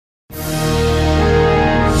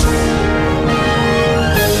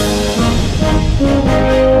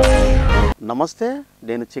నమస్తే,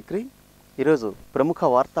 నేను చక్రి. ఈరోజు ప్రముఖ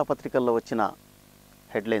వార్తాపత్రికల్లో వచ్చిన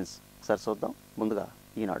హెడ్లైన్స్ ఒకసారి చూద్దాం. ముందుగా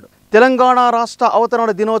ఈనాడు. తెలంగాణ రాష్ట్ర అవతరణ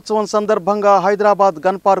దినోత్సవం సందర్భంగా హైదరాబాద్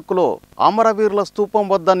గన్ పార్కులో అమరవీరుల స్తూపం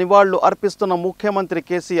వద్ద నివాళులు అర్పిస్తున్న ముఖ్యమంత్రి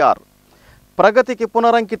కేసీఆర్. ప్రగతికి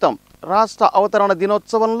పునరంకితం. రాష్ట్ర అవతరణ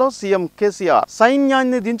దినోత్సవంలో సీఎం కేసీఆర్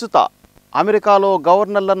సైన్యాన్ని దించుతా. అమెరికాలో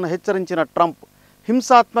గవర్నర్లను హెచ్చరించిన ట్రంప్.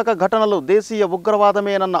 హింసాత్మక ఘటనలు దేశీయ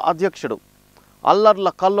ఉగ్రవాదమేనన్న అధ్యక్షుడు. అల్లర్ల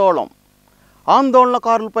కల్లోళం.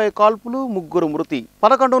 ఆందోళనకారులపై కాల్పులు, 3 మృతి.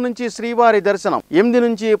 11 నుంచి శ్రీవారి దర్శనం, 8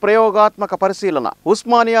 నుంచి ప్రయోగాత్మక పరిశీలన.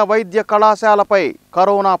 ఉస్మానియా వైద్య కళాశాలపై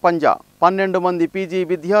కరోనా పంజా. 12 మంది పీజీ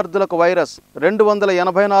విద్యార్థులకు వైరస్.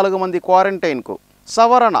 284 మంది క్వారంటైన్కు.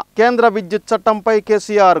 సవరణ. కేంద్ర విద్యుత్ చట్టంపై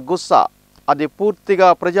కేసీఆర్ గుస్సా. అది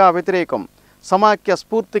పూర్తిగా ప్రజా వ్యతిరేకం, సమాఖ్య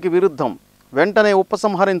స్ఫూర్తికి విరుద్ధం. వెంటనే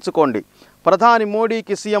ఉపసంహరించుకోండి. ప్రధాని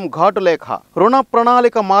మోడీకి సీఎం ఘాటు లేఖ. రుణ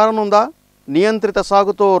ప్రణాళిక మారనుందా? నియంత్రిత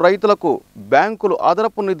సాగుతో రైతులకు బ్యాంకులు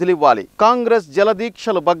అదనపు నిధులివ్వాలి. కాంగ్రెస్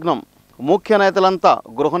జలదీక్షలు భగ్నం. ముఖ్య నేతలంతా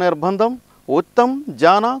గృహ నిర్బంధం. ఉత్తమ్,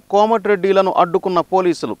 జానా, కోమటిరెడ్డిలను అడ్డుకున్న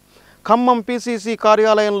పోలీసులు. ఖమ్మం పీసీసీ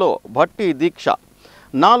కార్యాలయంలో భట్టి దీక్ష.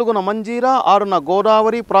 4న మంజీరా, 6న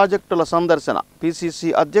గోదావరి ప్రాజెక్టుల సందర్శన.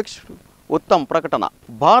 పీసీసీ అధ్యక్షుడు ఉత్తమ్ ప్రకటన.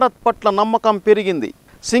 భారత్ పట్ల నమ్మకం పెరిగింది.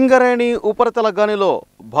 సింగరేణి ఉపరితల గనిలో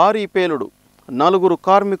భారీ పేలుడు. 4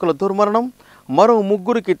 కార్మికుల దుర్మరణం, మరో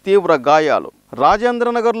 3కి తీవ్ర గాయాలు.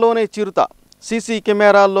 రాజేంద్రనగర్లోనే చిరుత. సీసీ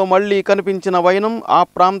కెమెరాల్లో మళ్లీ కనిపించిన వైనం. ఆ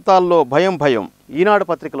ప్రాంతాల్లో భయం. ఈనాడు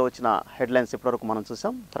పత్రికలో వచ్చిన హెడ్లైన్స్ ఇప్పటివరకు మనం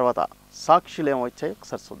చూసాం. తర్వాత సాక్షులు ఏమో వచ్చాయి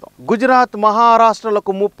ఒకసారి చూద్దాం. గుజరాత్,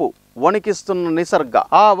 మహారాష్ట్రలకు ముప్పు. వణికిస్తున్న నిసర్గ.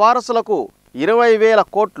 ఆ వారసులకు 20,000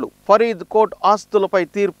 కోట్లు. ఫరీద్ కోట్ ఆస్తులపై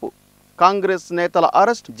తీర్పు. కాంగ్రెస్ నేతల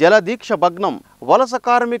అరెస్ట్. జలదీక్ష భగ్నం. వలస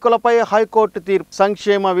కార్మికులపై హైకోర్టు తీర్పు.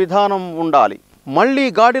 సంక్షేమ విధానం ఉండాలి. మళ్లీ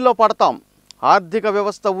గాడిలో పడతాం. ఆర్థిక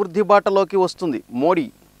వ్యవస్థ వృద్ధిబాటలోకి వస్తుంది. మోడీ.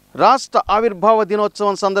 రాష్ట్ర ఆవిర్భావ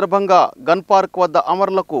దినోత్సవం సందర్భంగా గన్ పార్క్ వద్ద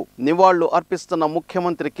అమరులకు నివాళులు అర్పిస్తున్న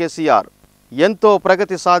ముఖ్యమంత్రి కేసీఆర్. ఎంతో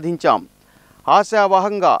ప్రగతి సాధించాం.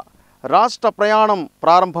 ఆశావహంగా రాష్ట్ర ప్రయాణం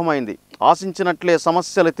ప్రారంభమైంది. ఆశించినట్లే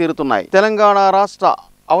సమస్యలు తీరుతున్నాయి. తెలంగాణ రాష్ట్ర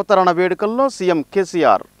అవతరణ వేడుకల్లో సీఎం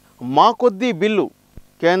కేసీఆర్. మా కొద్దీ బిల్లు.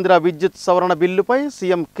 కేంద్ర విద్యుత్ సవరణ బిల్లుపై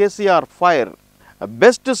CM KCR fire.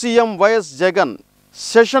 Best CM YS Jagan.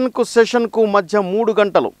 సెషన్కు మధ్య 3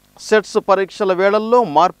 గంటలు. సెట్స్ పరీక్షల వేళల్లో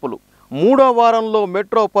మార్పులు. 3వ వారంలో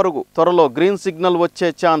మెట్రో పరుగు. త్వరలో గ్రీన్ సిగ్నల్ వచ్చే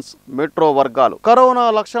ఛాన్స్. మెట్రో వర్గాలు. కరోనా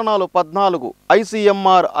లక్షణాలు 14.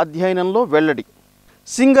 ఐసీఎంఆర్ అధ్యయనంలో వెల్లడి.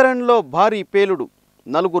 సింగరేణిలో భారీ పేలుడు.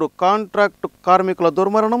 4 కాంట్రాక్టు కార్మికుల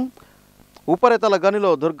దుర్మరణం. ఉపరితల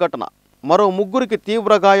గనిలో దుర్ఘటన. మరో 3కి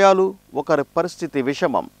తీవ్ర గాయాలు. ఒకరి పరిస్థితి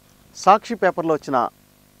విషమం. సాక్షి పేపర్లో వచ్చిన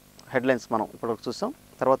హెడ్లైన్స్ మనం ఇప్పటివరకు చూసాం.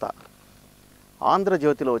 తర్వాత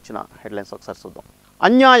ఆంధ్రజ్యోతిలో వచ్చిన హెడ్లైన్స్ ఒకసారి చూద్దాం.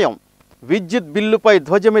 అన్యాయం. విద్యుత్ బిల్లుపై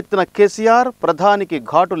ధ్వజమెత్తిన కేసీఆర్. ప్రధానికి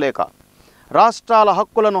ఘాటు లేఖ. రాష్ట్రాల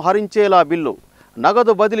హక్కులను హరించేలా బిల్లు.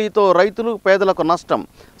 నగదు బదిలీతో రైతులు, పేదలకు నష్టం.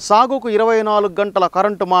 సాగుకు 24 గంటల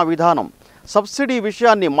కరెంటు మా విధానం. సబ్సిడీ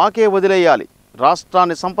విషయాన్ని మాకే వదిలేయాలి.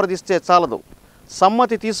 రాష్ట్రాన్ని సంప్రదిస్తే చాలదు.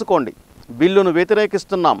 సమ్మతి తీసుకోండి. బిల్లును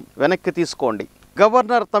వ్యతిరేకిస్తున్నాం. వెనక్కి తీసుకోండి.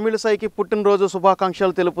 గవర్నర్ తమిళిసైకి పుట్టినరోజు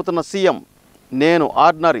శుభాకాంక్షలు తెలుపుతున్న సీఎం. నేను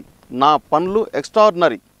ఆర్డినరీ, నా పనులు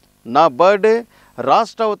ఎక్స్ట్రాడినరీ. నా బర్త్డే,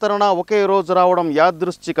 రాష్ట్ర అవతరణ ఒకే రోజు రావడం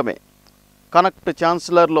యాదృశ్చికమే. కనెక్ట్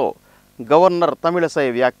ఛాన్సలర్లో గవర్నర్ తమిళిసై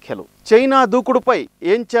వ్యాఖ్యలు. చైనా దూకుడుపై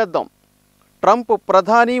ఏం చేద్దాం? ట్రంప్,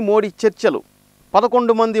 ప్రధాని మోడీ చర్చలు.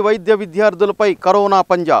 11 మంది వైద్య విద్యార్థులపై కరోనా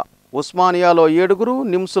పంజా. ఉస్మానియాలో 7,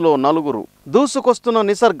 నిమ్స్లో 4. దూసుకొస్తున్న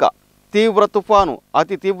నిసర్గ. తీవ్ర తుఫాను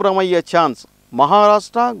అతి తీవ్రమయ్యే ఛాన్స్.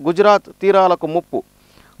 మహారాష్ట్ర, గుజరాత్ తీరాలకు ముప్పు.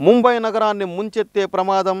 ముంబై నగరాన్ని ముంచెత్తే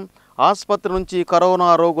ప్రమాదం. ఆసుపత్రి నుంచి కరోనా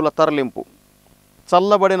రోగుల తరలింపు.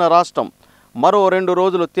 చల్లబడిన రాష్ట్రం. మరో 2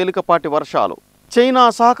 రోజులు తేలికపాటి వర్షాలు. చైనా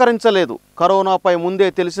సహకరించలేదు. కరోనాపై ముందే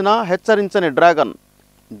తెలిసినా హెచ్చరించని డ్రాగన్.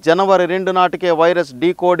 జనవరి 2 నాటికే వైరస్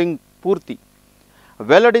డీకోడింగ్ పూర్తి.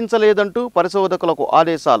 వెల్లడించలేదంటూ పరిశోధకులకు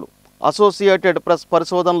ఆదేశాలు. అసోసియేటెడ్ ప్రెస్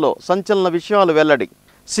పరిశోధనలో సంచలన విషయాలు వెల్లడి.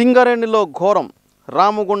 సింగరేణిలో ఘోరం.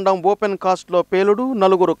 రామగుండం ఓపెన్ కాస్ట్లో పేలుడు.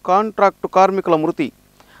 4 కాంట్రాక్టు కార్మికుల మృతి.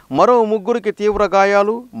 మరో 3కి తీవ్ర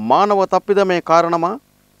గాయాలు. మానవ తప్పిదమే కారణమా?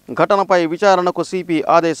 ఘటనపై విచారణకు సిపి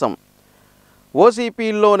ఆదేశం.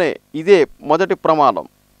 ఓసీపీల్లోనే ఇదే మొదటి ప్రమాదం.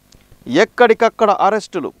 ఎక్కడికక్కడ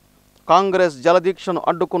అరెస్టులు. కాంగ్రెస్ జలదీక్షను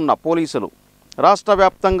అడ్డుకున్న పోలీసులు. రాష్ట్ర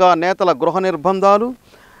వ్యాప్తంగా నేతల గృహ నిర్బంధాలు.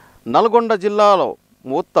 నల్గొండ జిల్లాలో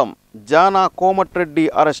ఉత్తమ్, జానా, కోమటిరెడ్డి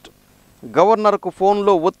అరెస్ట్. గవర్నర్కు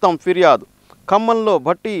ఫోన్లో ఉత్తమ్ ఫిర్యాదు. ఖమ్మంలో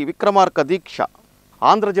భట్టి విక్రమార్క దీక్ష.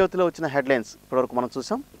 ఆంధ్రజ్యోతిలో వచ్చిన హెడ్లైన్స్ ఇప్పటివరకు మనం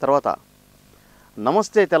చూసాం. తర్వాత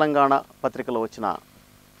నమస్తే తెలంగాణ పత్రికలో వచ్చిన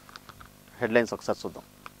హెడ్లైన్స్ ఒకసారి చూద్దాం.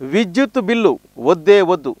 విద్యుత్ బిల్లు వద్దే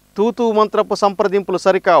వద్దు. తూతూ మంత్రపు సంప్రదింపులు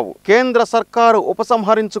సరికావు. కేంద్ర సర్కారు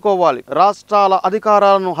ఉపసంహరించుకోవాలి. రాష్ట్రాల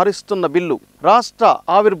అధికారాలను హరిస్తున్న బిల్లు. రాష్ట్ర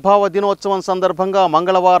ఆవిర్భావ దినోత్సవం సందర్భంగా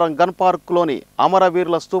మంగళవారం గన్ పార్కులోని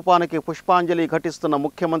అమరవీరుల స్తూపానికి పుష్పాంజలి ఘటిస్తున్న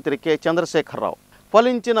ముఖ్యమంత్రి కె చంద్రశేఖరరావు.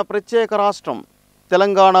 ఫలించిన ప్రత్యేక రాష్ట్రం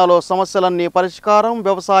తెలంగాణలో సమస్యలన్నీ పరిష్కారం,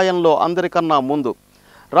 వ్యవసాయంలో అందరికన్నా ముందు.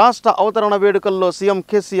 రాష్ట్ర అవతరణ వేడుకల్లో సీఎం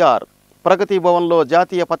కేసీఆర్. ప్రగతి భవన్లో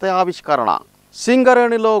జాతీయ పతాకావిష్కరణ.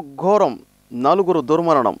 సింగరేణిలో ఘోరం, 4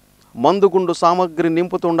 దుర్మరణం. మందుగుండు సామగ్రి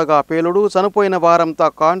నింపుతుండగా పేలుడు, చనిపోయిన వారంతా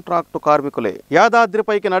కాంట్రాక్టు కార్మికులే.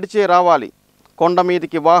 యాదాద్రిపైకి నడిచే రావాలి. కొండ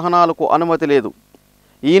మీదికి వాహనాలకు అనుమతి లేదు.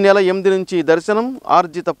 ఈ నెల 8 నుంచి దర్శనం,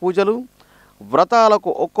 ఆర్జిత పూజలు, వ్రతాలకు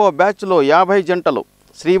ఒక్కో బ్యాచ్లో 50 జంటలు.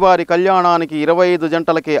 శ్రీవారి కళ్యాణానికి 25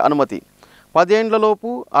 జంటలకే అనుమతి. 10 ఏండ్లలోపు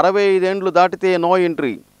 65 ఏండ్లు దాటితే నో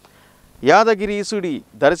ఎంట్రీ. యాదగిరీసుడి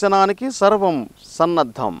దర్శనానికి సర్వం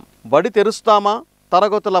సన్నద్ధం. బడి తెరుస్తామా?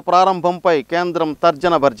 తరగతుల ప్రారంభంపై కేంద్రం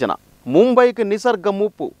తర్జన భర్జన. ముంబైకి నిసర్గ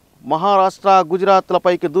ముప్పు. మహారాష్ట్ర,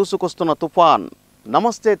 గుజరాత్లపైకి దూసుకొస్తున్న తుఫాన్.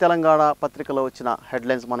 నమస్తే తెలంగాణ పత్రికలో వచ్చిన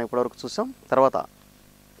హెడ్లైన్స్ మనం ఇప్పటివరకు చూసాం. తర్వాత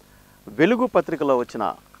వెలుగు పత్రికలో వచ్చిన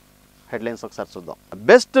హెడ్లైన్స్ ఒకసారి చూద్దాం.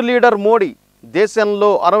 Best leader Modi. దేశంలో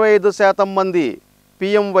 65% మంది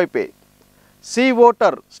పీఎం వైపే. C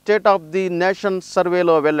voter state of the nation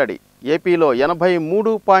సర్వేలో వెల్లడి. ఏపీలో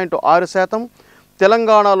 83.6%,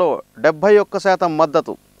 తెలంగాణలో 71%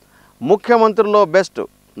 మద్దతు. ముఖ్యమంత్రుల్లో బెస్ట్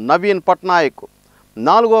నవీన్ పట్నాయక్.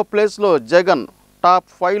 4వ ప్లేస్లో జగన్. టాప్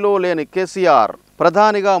 5లో లేని కేసీఆర్.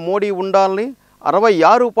 ప్రధానిగా మోడీ ఉండాలని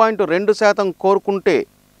 66.2% కోరుకుంటే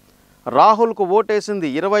రాహుల్కు ఓటేసింది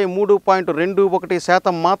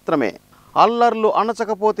 23.21% మాత్రమే. అల్లర్లు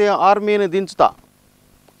అణచకపోతే ఆర్మీని దించుతా.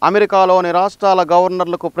 అమెరికాలోని రాష్ట్రాల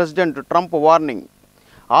గవర్నర్లకు ప్రెసిడెంట్ ట్రంప్ వార్నింగ్.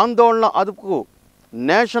 ఆందోళన అదుపుకు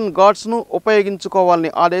నేషన్ గార్డ్స్ను ఉపయోగించుకోవాలని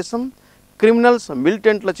ఆదేశం. క్రిమినల్స్,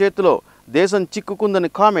 మిలిటెంట్ల చేతిలో దేశం చిక్కుకుందని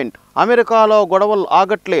కామెంట్. అమెరికాలో గొడవలు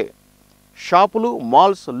ఆగట్లే. షాపులు,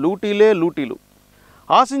 మాల్స్ లూటీలు.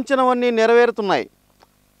 ఆశించినవన్నీ నెరవేరుతున్నాయి.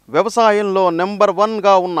 వ్యవసాయంలో నెంబర్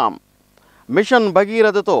 1గా ఉన్నాం. మిషన్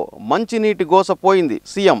భగీరథతో మంచినీటి గోసపోయింది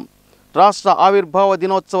సీఎం. రాష్ట్ర ఆవిర్భావ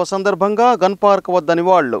దినోత్సవ సందర్భంగా గన్ పార్క్ వద్ద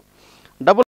నివాళులు.